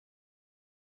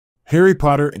Harry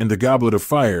Potter and the Goblet of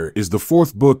Fire is the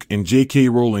fourth book in J.K.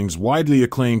 Rowling's widely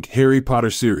acclaimed Harry Potter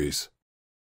series.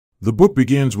 The book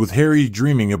begins with Harry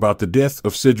dreaming about the death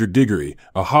of Cedric Diggory,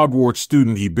 a Hogwarts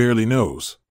student he barely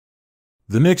knows.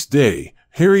 The next day,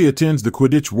 Harry attends the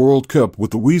Quidditch World Cup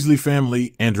with the Weasley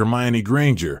family and Hermione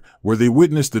Granger, where they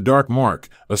witness the Dark Mark,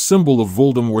 a symbol of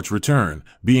Voldemort's return,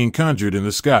 being conjured in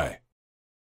the sky.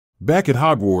 Back at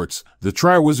Hogwarts, the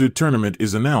Triwizard Tournament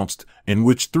is announced, in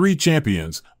which 3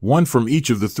 champions, one from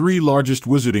each of the 3 largest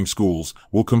wizarding schools,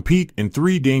 will compete in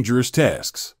 3 dangerous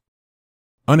tasks.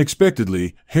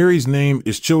 Unexpectedly, Harry's name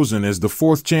is chosen as the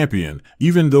 4th champion,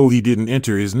 even though he didn't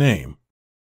enter his name.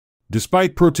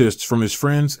 Despite protests from his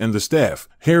friends and the staff,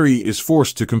 Harry is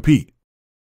forced to compete.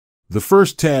 The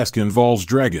first task involves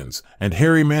dragons, and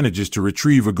Harry manages to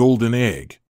retrieve a golden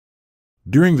egg.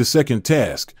 During the second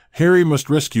task, Harry must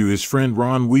rescue his friend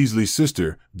Ron Weasley's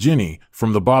sister, Ginny,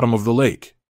 from the bottom of the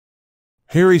lake.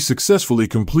 Harry successfully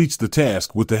completes the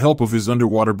task with the help of his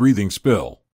underwater breathing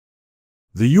spell.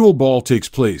 The Yule Ball takes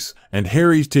place, and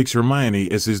Harry takes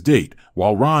Hermione as his date,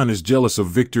 while Ron is jealous of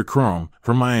Victor Krum,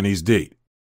 Hermione's date.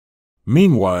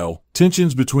 Meanwhile,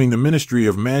 tensions between the Ministry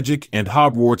of Magic and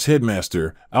Hogwarts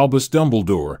headmaster, Albus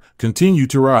Dumbledore, continue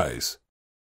to rise.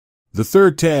 The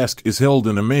third task is held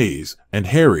in a maze, and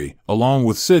Harry, along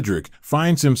with Cedric,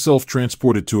 finds himself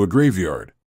transported to a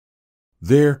graveyard.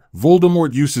 There,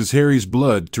 Voldemort uses Harry's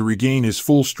blood to regain his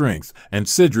full strength, and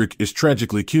Cedric is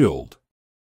tragically killed.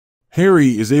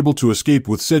 Harry is able to escape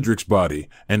with Cedric's body,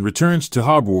 and returns to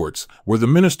Hogwarts, where the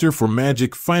Minister for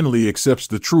Magic finally accepts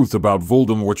the truth about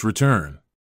Voldemort's return.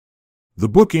 The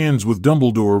book ends with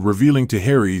Dumbledore revealing to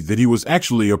Harry that he was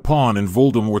actually a pawn in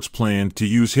Voldemort's plan to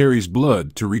use Harry's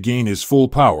blood to regain his full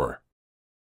power.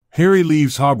 Harry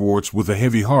leaves Hogwarts with a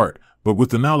heavy heart, but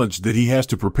with the knowledge that he has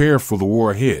to prepare for the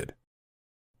war ahead.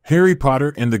 Harry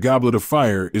Potter and the Goblet of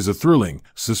Fire is a thrilling,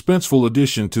 suspenseful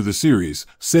addition to the series,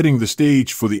 setting the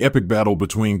stage for the epic battle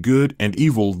between good and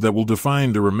evil that will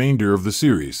define the remainder of the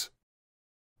series.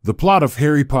 The plot of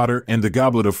Harry Potter and the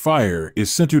Goblet of Fire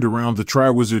is centered around the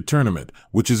Triwizard Tournament,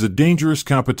 which is a dangerous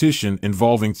competition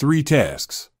involving 3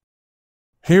 tasks.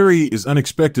 Harry is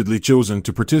unexpectedly chosen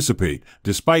to participate,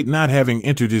 despite not having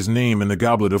entered his name in the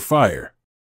Goblet of Fire.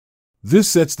 This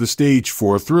sets the stage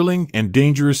for a thrilling and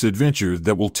dangerous adventure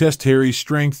that will test Harry's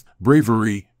strength,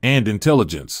 bravery, and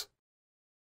intelligence.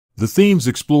 The themes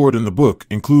explored in the book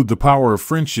include the power of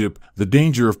friendship, the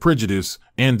danger of prejudice,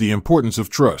 and the importance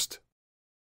of trust.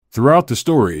 Throughout the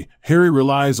story, Harry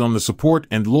relies on the support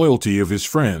and loyalty of his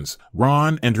friends,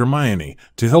 Ron and Hermione,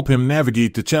 to help him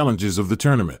navigate the challenges of the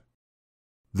tournament.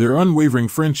 Their unwavering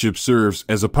friendship serves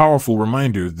as a powerful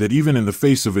reminder that even in the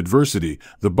face of adversity,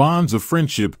 the bonds of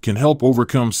friendship can help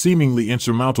overcome seemingly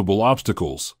insurmountable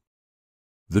obstacles.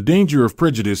 The danger of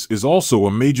prejudice is also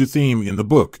a major theme in the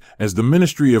book, as the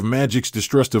Ministry of Magic's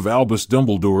distrust of Albus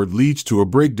Dumbledore leads to a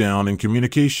breakdown in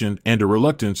communication and a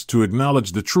reluctance to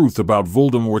acknowledge the truth about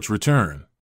Voldemort's return.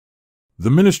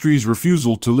 The Ministry's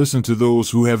refusal to listen to those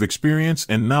who have experience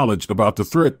and knowledge about the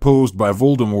threat posed by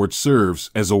Voldemort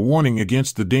serves as a warning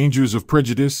against the dangers of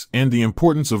prejudice and the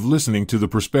importance of listening to the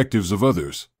perspectives of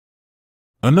others.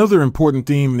 Another important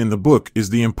theme in the book is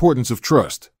the importance of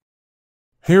trust.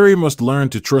 Harry must learn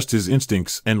to trust his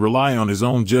instincts and rely on his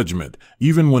own judgment,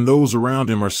 even when those around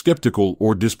him are skeptical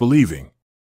or disbelieving.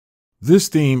 This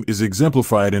theme is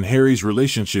exemplified in Harry's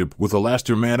relationship with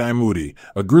Alastor Mad-Eye Moody,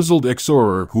 a grizzled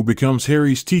ex-Auror who becomes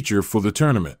Harry's teacher for the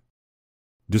tournament.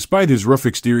 Despite his rough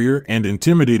exterior and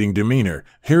intimidating demeanor,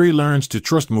 Harry learns to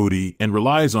trust Moody and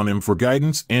relies on him for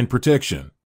guidance and protection.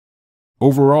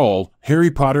 Overall,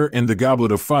 Harry Potter and the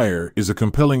Goblet of Fire is a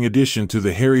compelling addition to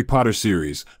the Harry Potter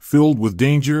series, filled with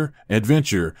danger,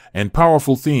 adventure, and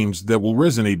powerful themes that will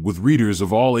resonate with readers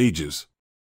of all ages.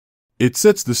 It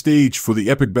sets the stage for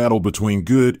the epic battle between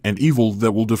good and evil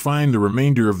that will define the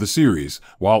remainder of the series,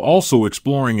 while also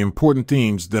exploring important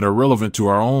themes that are relevant to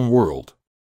our own world.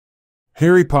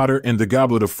 Harry Potter and the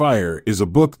Goblet of Fire is a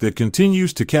book that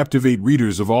continues to captivate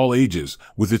readers of all ages,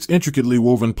 with its intricately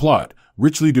woven plot,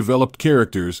 richly developed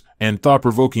characters, and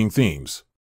thought-provoking themes.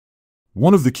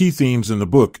 One of the key themes in the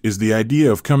book is the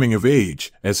idea of coming of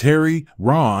age, as Harry,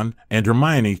 Ron, and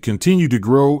Hermione continue to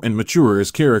grow and mature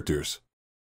as characters.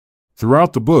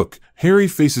 Throughout the book, Harry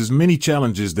faces many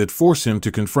challenges that force him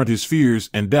to confront his fears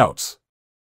and doubts.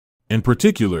 In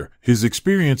particular, his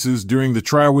experiences during the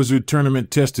Triwizard Tournament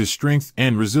test his strength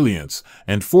and resilience,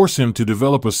 and force him to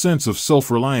develop a sense of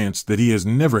self-reliance that he has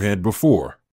never had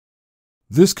before.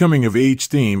 This coming-of-age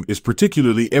theme is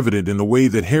particularly evident in the way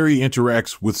that Harry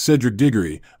interacts with Cedric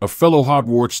Diggory, a fellow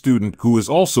Hogwarts student who is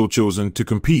also chosen to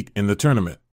compete in the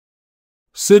tournament.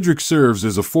 Cedric serves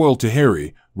as a foil to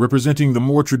Harry, representing the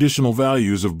more traditional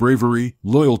values of bravery,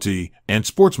 loyalty, and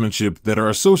sportsmanship that are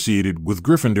associated with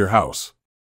Gryffindor House.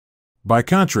 By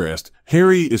contrast,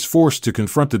 Harry is forced to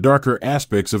confront the darker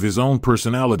aspects of his own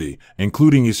personality,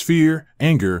 including his fear,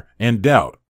 anger, and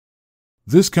doubt.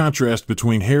 This contrast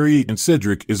between Harry and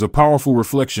Cedric is a powerful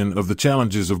reflection of the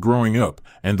challenges of growing up,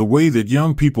 and the way that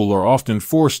young people are often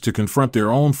forced to confront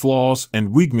their own flaws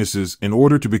and weaknesses in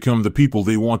order to become the people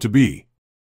they want to be.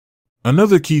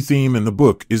 Another key theme in the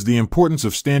book is the importance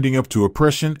of standing up to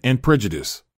oppression and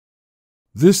prejudice.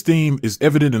 This theme is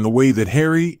evident in the way that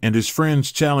Harry and his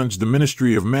friends challenge the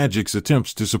Ministry of Magic's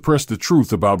attempts to suppress the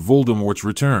truth about Voldemort's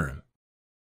return.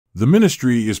 The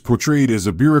Ministry is portrayed as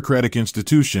a bureaucratic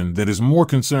institution that is more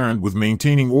concerned with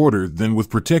maintaining order than with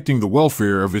protecting the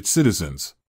welfare of its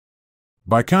citizens.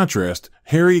 By contrast,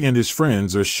 Harry and his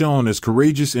friends are shown as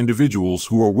courageous individuals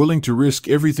who are willing to risk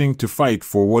everything to fight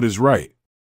for what is right.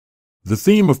 The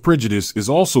theme of prejudice is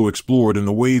also explored in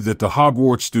the way that the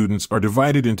Hogwarts students are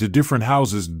divided into different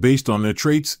houses based on their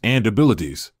traits and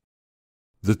abilities.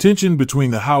 The tension between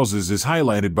the houses is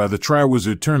highlighted by the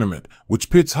Triwizard Tournament,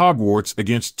 which pits Hogwarts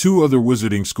against two other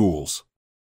wizarding schools.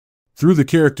 Through the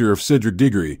character of Cedric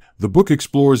Diggory, the book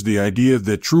explores the idea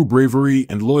that true bravery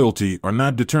and loyalty are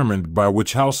not determined by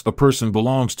which house a person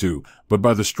belongs to, but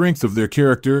by the strength of their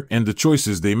character and the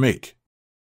choices they make.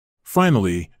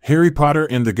 Finally, Harry Potter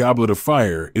and the Goblet of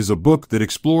Fire is a book that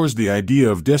explores the idea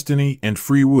of destiny and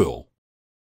free will.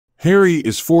 Harry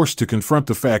is forced to confront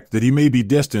the fact that he may be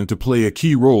destined to play a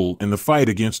key role in the fight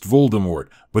against Voldemort,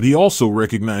 but he also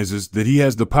recognizes that he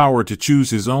has the power to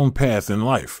choose his own path in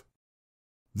life.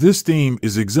 This theme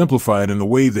is exemplified in the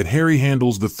way that Harry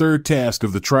handles the third task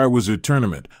of the Triwizard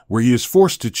Tournament, where he is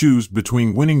forced to choose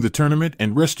between winning the tournament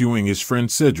and rescuing his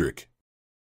friend Cedric.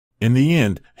 In the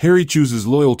end, Harry chooses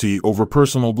loyalty over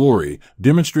personal glory,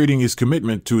 demonstrating his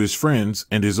commitment to his friends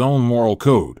and his own moral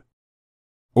code.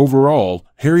 Overall,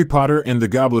 Harry Potter and the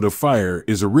Goblet of Fire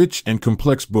is a rich and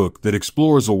complex book that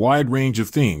explores a wide range of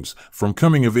themes, from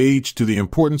coming of age to the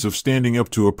importance of standing up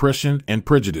to oppression and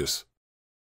prejudice.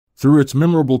 Through its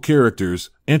memorable characters,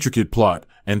 intricate plot,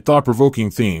 and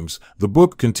thought-provoking themes, the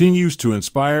book continues to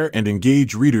inspire and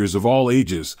engage readers of all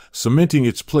ages, cementing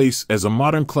its place as a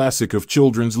modern classic of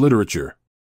children's literature.